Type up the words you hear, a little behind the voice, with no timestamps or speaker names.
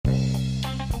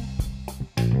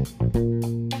Hi,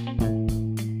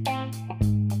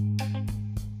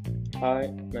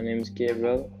 my name is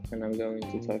Gabriel, and I'm going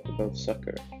to talk about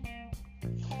soccer.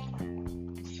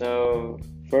 So,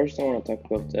 first, I want to talk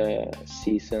about the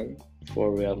season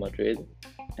for Real Madrid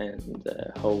and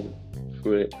how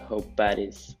bad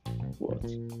it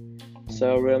was.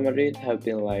 So, Real Madrid have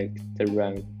been like the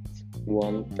ranked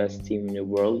one best team in the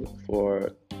world for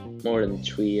more than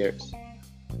 3 years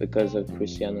because of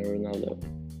Cristiano Ronaldo.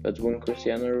 But when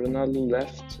Cristiano Ronaldo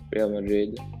left Real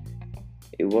Madrid,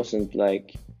 it wasn't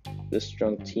like the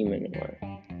strong team anymore.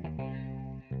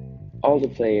 All the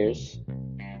players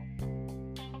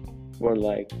were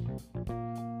like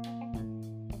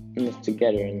not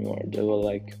together anymore. They were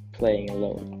like playing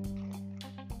alone.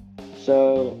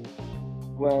 So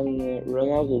when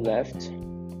Ronaldo left,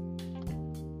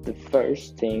 the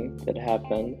first thing that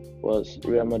happened was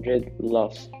Real Madrid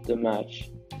lost the match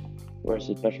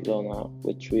versus Barcelona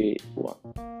with 3-1.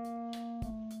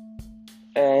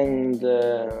 And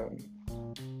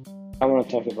I want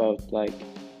to talk about like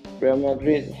Real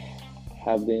Madrid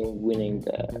have been winning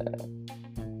the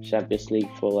Champions League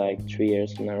for like 3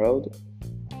 years in a row,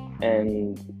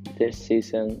 and this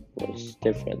season was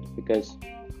different because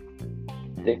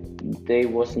they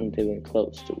wasn't even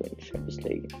close to win Champions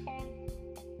League.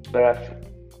 But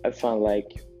I found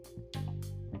like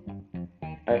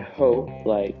I hope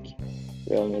like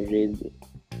Real Madrid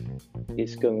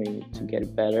is going to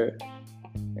get better,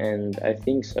 and I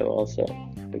think so also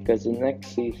because the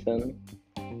next season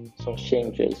some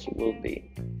changes will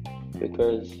be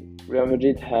because Real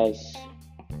Madrid has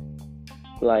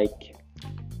like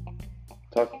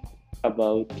talked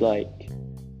about like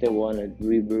they wanted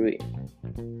Ribery,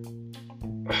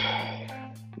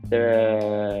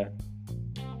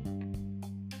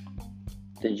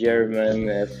 the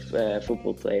German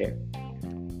football player,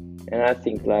 and I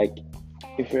think like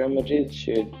if Real Madrid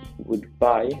would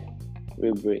buy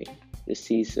Ribery, the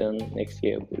season next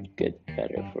year would get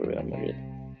better for Real Madrid.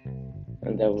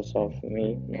 And that was all for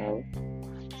me now.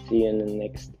 See you in the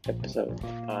next episode.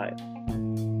 Bye.